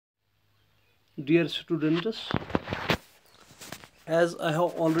Dear students, as I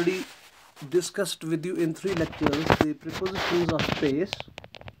have already discussed with you in 3 lectures the prepositions of space,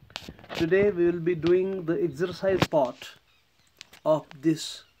 today we will be doing the exercise part of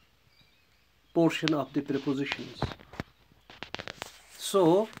this portion of the prepositions.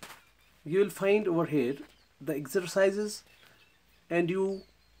 So you will find over here the exercises and you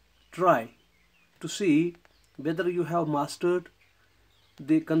try to see whether you have mastered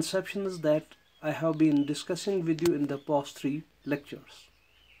the conceptions that I have been discussing with you in the past 3 lectures.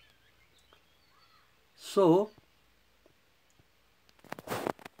 So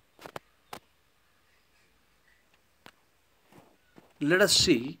let us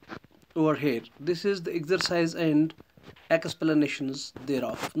see over here. This is the exercise and explanations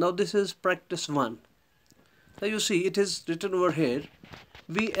thereof. Now this is practice 1. Now you see it is written over here,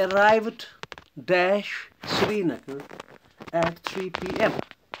 we arrived dash Srinagar at 3 p.m.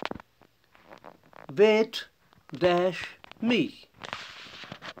 Wait dash me.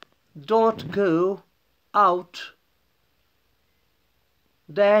 Don't go out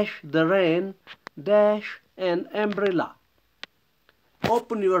dash the rain dash an umbrella.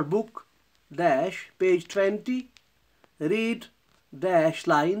 Open your book dash page 20. Read dash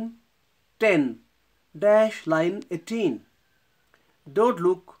line 10 dash line 18. Don't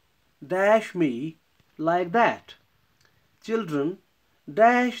look dash me like that. Children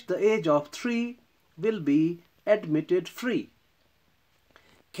dash the age of 3 will be admitted free.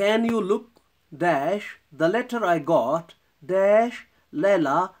 Can you look dash the letter I got dash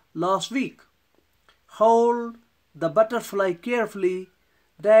Layla last week? Hold the butterfly carefully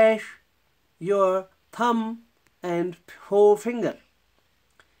dash your thumb and forefinger.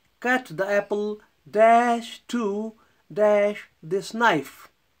 Cut the apple dash to dash this knife.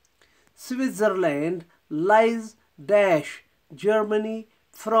 Switzerland lies dash Germany,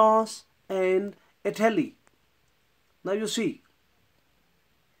 France and Italy. Now you see,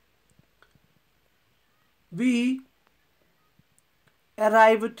 we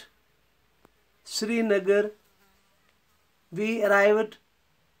arrived Srinagar, we arrived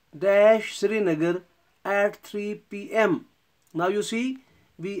dash Srinagar at 3 p.m. Now you see,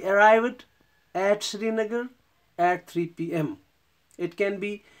 we arrived at Srinagar at 3 p.m. It can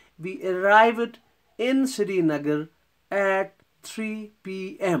be we arrived in Srinagar at 3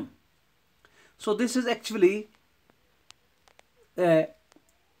 p.m. So this is actually a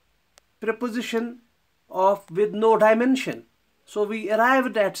preposition of with no dimension. So we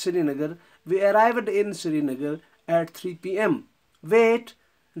arrived at Srinagar, we arrived in Srinagar at 3 p.m. Wait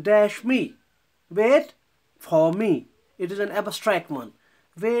dash me. Wait for me. It is an abstract one.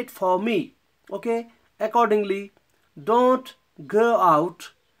 Wait for me. Okay. Accordingly, don't go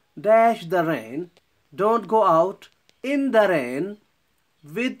out dash the rain. Don't go out in the rain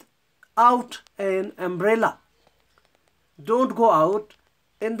without an umbrella. Don't go out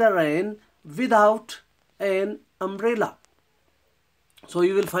in the rain without an umbrella. So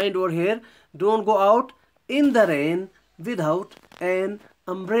you will find over here, don't go out in the rain without an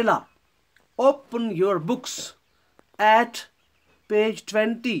umbrella. Open your books at page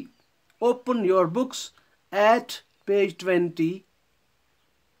 20. Open your books at page 20.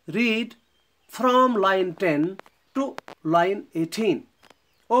 Read from line 10 to line 18.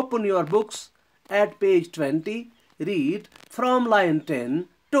 Open your books at page 20. Read from line 10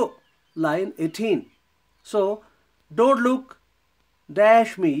 to line 18. So don't look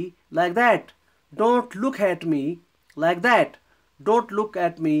dash me like that. Don't look at me like that. Don't look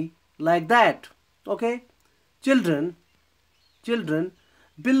at me like that. Okay? Children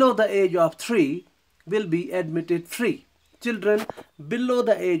below the age of 3 will be admitted free. Children below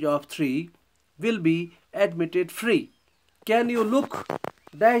the age of 3 will be admitted free. Can you look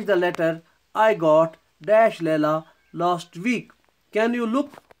dash the letter I got dash Layla last week? Can you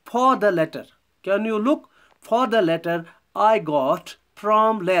look for the letter? Can you look for the letter I got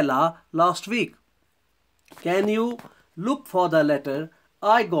from Layla last week? Can you look for the letter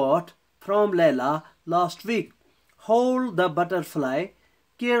I got from Layla last week? Hold the butterfly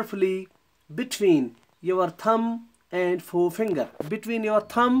carefully between your thumb and forefinger. Between your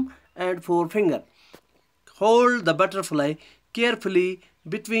thumb and forefinger. Hold the butterfly carefully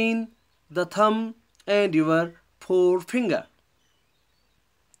between the thumb and your forefinger.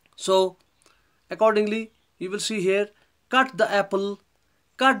 So accordingly, you will see here, cut the apple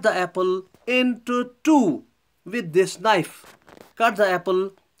into 2 with this knife. Cut the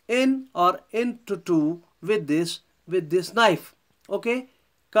apple in or into 2 with this knife. Okay,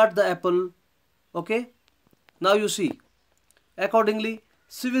 cut the apple. Okay, now you see, accordingly,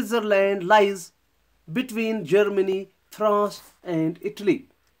 Switzerland lies between Germany, France and Italy.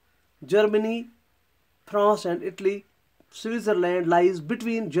 Germany, France and Italy. Switzerland lies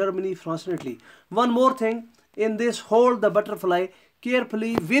between Germany, France and Italy. One more thing, in this hold the butterfly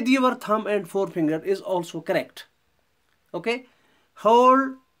carefully with your thumb and forefinger is also correct. Okay,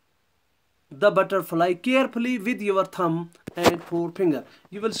 hold the butterfly carefully with your thumb and forefinger.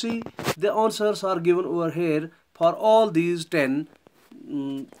 You will see the answers are given over here for all these 10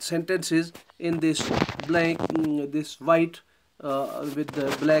 sentences in this blank, this white with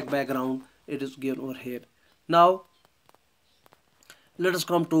the black background. It is given over here. Now let us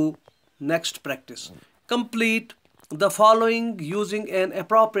come to next practice. Complete the following using an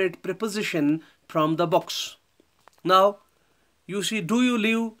appropriate preposition from the box. Now you see, do you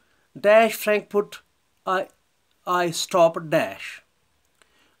live dash Frankfurt? I stopped dash.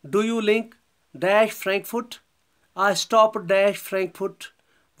 Do you link dash Frankfurt? I stopped dash Frankfurt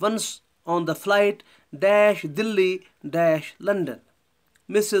once on the flight dash Delhi dash London.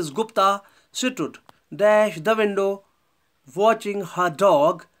 Mrs. Gupta stood dash the window watching her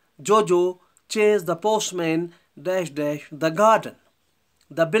dog Jojo chase the postman dash dash the garden.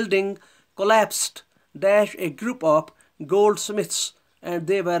 The building collapsed dash a group of goldsmiths and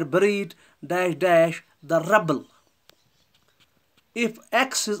they were buried dash dash the rubble. If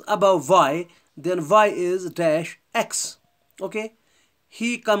x is above y, then y is dash x. Okay,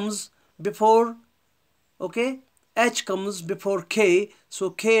 he comes before, okay, h comes before k, so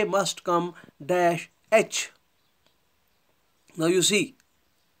k must come dash h. Now you see,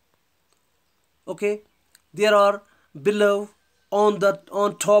 okay, there are below, on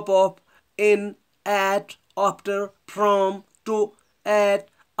top of, in, at, after, from, to, at,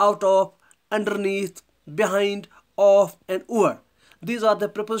 out of, underneath, behind, of and over. These are the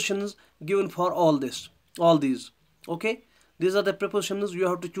prepositions given for all these. Okay, these are the prepositions you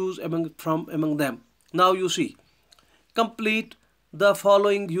have to choose from among them. Now you see, complete the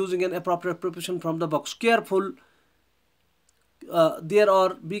following using an appropriate preposition from the box. Careful,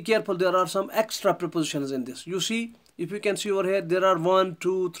 be careful, there are some extra prepositions in this. You see, if you can see over here, there are 1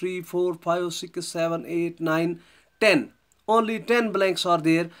 2 3 4 5 6 7 8 9 10. Only 10 blanks are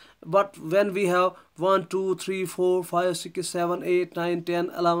there, but when we have 1 2 3 4 5 6 7 8 9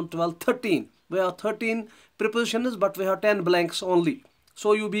 10 11 12 13, we have 13 prepositions, but we have 10 blanks only,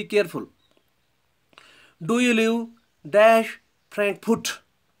 so you be careful. Do you live dash Frankfurt?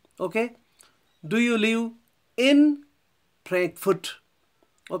 Okay, do you live in Frankfurt?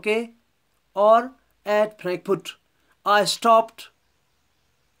 Okay, or at Frankfurt. I stopped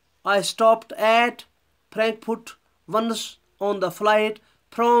at Frankfurt once on the flight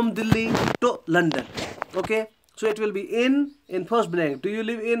from Delhi to London. Okay, so it will be in first blank. Do you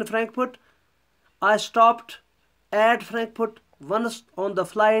live in Frankfurt? I stopped at Frankfurt once on the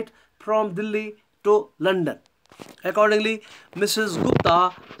flight from Delhi to London. Accordingly, Mrs.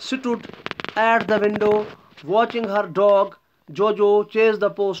 Gupta stood at the window watching her dog Jojo chase the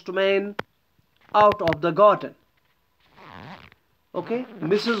postman out of the garden. Okay,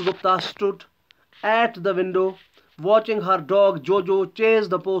 Mrs. Gupta stood at the window watching her dog Jojo chase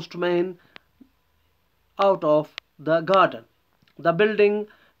the postman out of the garden. The building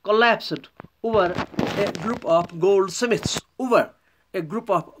collapsed over a group of goldsmiths.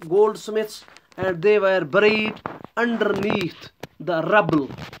 And they were buried underneath the rubble.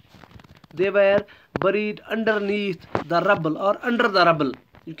 Or under the rubble,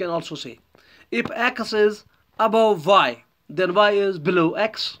 you can also say. If x is above y, then y is below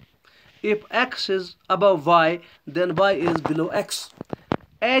x. If x is above y, then y is below x.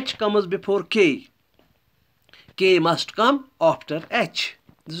 H comes before k. K must come after h.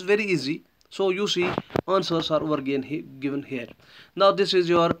 This is very easy. So you see, answers are over again given here. Now this is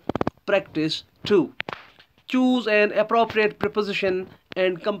your practice 2. Choose an appropriate preposition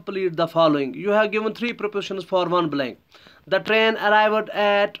and complete the following. You have given 3 prepositions for 1 blank. The train arrived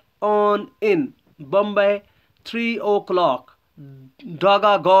at in Bombay 3 o'clock.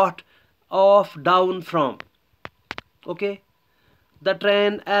 Daga got off down from. Okay, the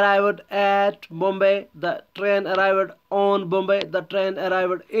train arrived at Bombay. The train arrived on Bombay. The train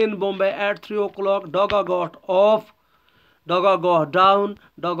arrived in Bombay at 3 o'clock. Daga got off. Daga got down.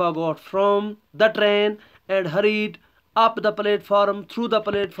 Daga got from the train and hurried up the platform, through the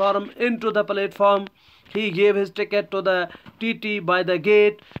platform, into the platform. He gave his ticket to the TT by the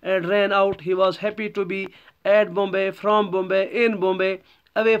gate and ran out. He was happy to be at Bombay, from Bombay, in Bombay,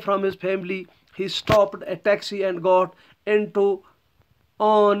 away from his family. He stopped a taxi and got into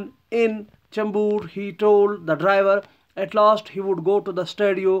in Chembur. He told the driver at last he would go to the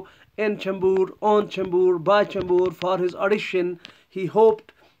studio in Chembur, on Chembur, by Chembur for his audition. He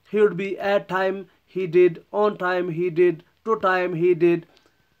hoped he would be at time. He did. On time he did. To time he did.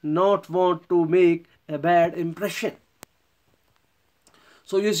 not want to make a bad impression.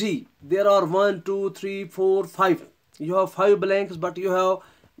 So you see, there are 1, 2, 3, 4, 5. You have 5 blanks, but you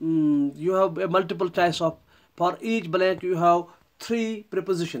have a multiple choice of, for each blank you have 3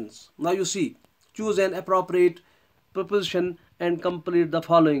 prepositions. Now you see, choose an appropriate preposition and complete the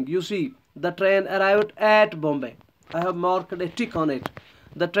following. You see, the train arrived at Bombay. I have marked a tick on it.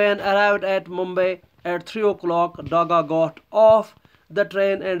 The train arrived at Mumbai at 3 o'clock. Daga got off the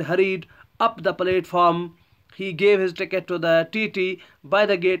train and hurried up the platform. He gave his ticket to the TT by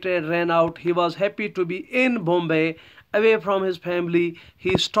the gate and ran out. He was happy to be in Bombay, away from his family.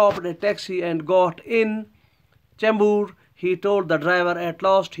 He stopped a taxi and got in Chembur. He told the driver at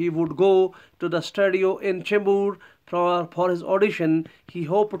last he would go to the studio in Chembur for his audition. He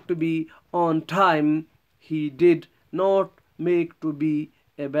hoped to be on time. He did not make to be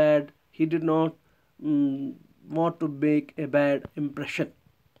a bad. He did not want to make a bad impression.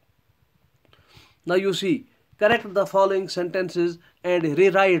 Now you see, correct the following sentences and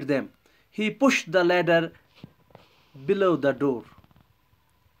rewrite them. He pushed the ladder below the door.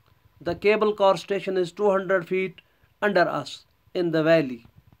 The cable car station is 200 feet under us in the valley.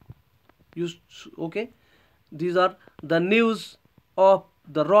 Okay? These are the news of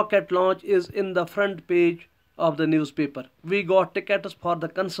the rocket launch is in the front page of the newspaper. We got tickets for the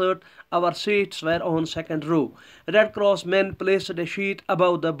concert. Our seats were on second row. Red Cross men placed a sheet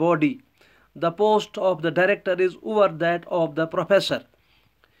above the body. The post of the director is over that of the professor.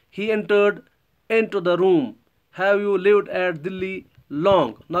 He entered into the room. Have you lived at Delhi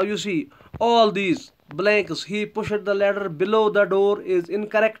long? Now you see, all these blanks. He pushed the ladder below the door is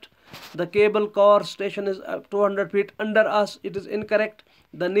incorrect. The cable car station is 200 feet under us. It is incorrect.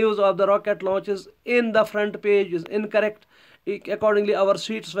 The news of the rocket launch is in the front page is incorrect. Accordingly, our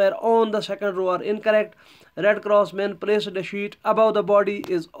seats were on the second row are incorrect. Red Cross men placed a sheet above the body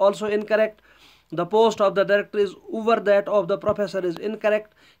is also incorrect. The post of the director is over that of the professor is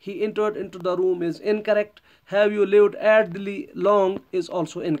incorrect. He entered into the room is incorrect. Have you lived at Delhi long is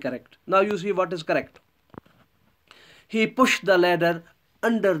also incorrect. Now you see what is correct. He pushed the ladder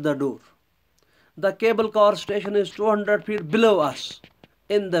under the door. The cable car station is 200 feet below us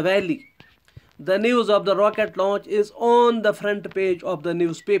in the valley. The news of the rocket launch is on the front page of the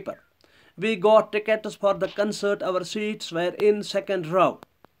newspaper. We got tickets for the concert. Our seats were in second row.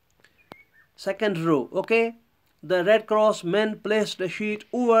 Second row, okay? The Red Cross men placed a sheet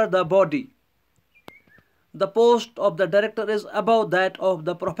over the body. The post of the director is above that of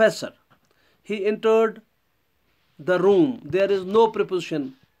the professor. He entered the room. There is no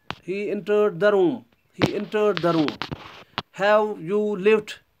preposition. He entered the room. He entered the room. Have you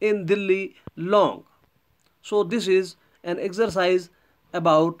lived in Delhi long? So this is an exercise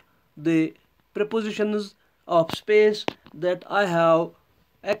about the prepositions of space that I have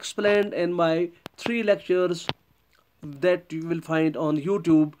explained in my 3 lectures that you will find on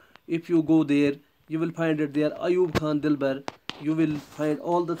YouTube. If you go there, you will find it there, Ayub Diber. You will find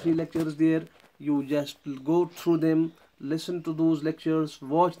all the 3 lectures there. You just go through them, listen to those lectures,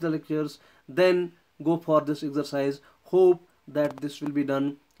 watch the lectures, then go for this exercise. Hope that this will be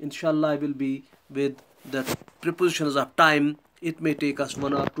done. Inshallah, I will be with the prepositions of time. It may take us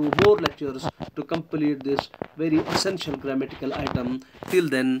 1 or 2 more lectures to complete this very essential grammatical item. Till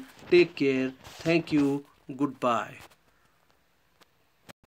then, take care. Thank you. Goodbye.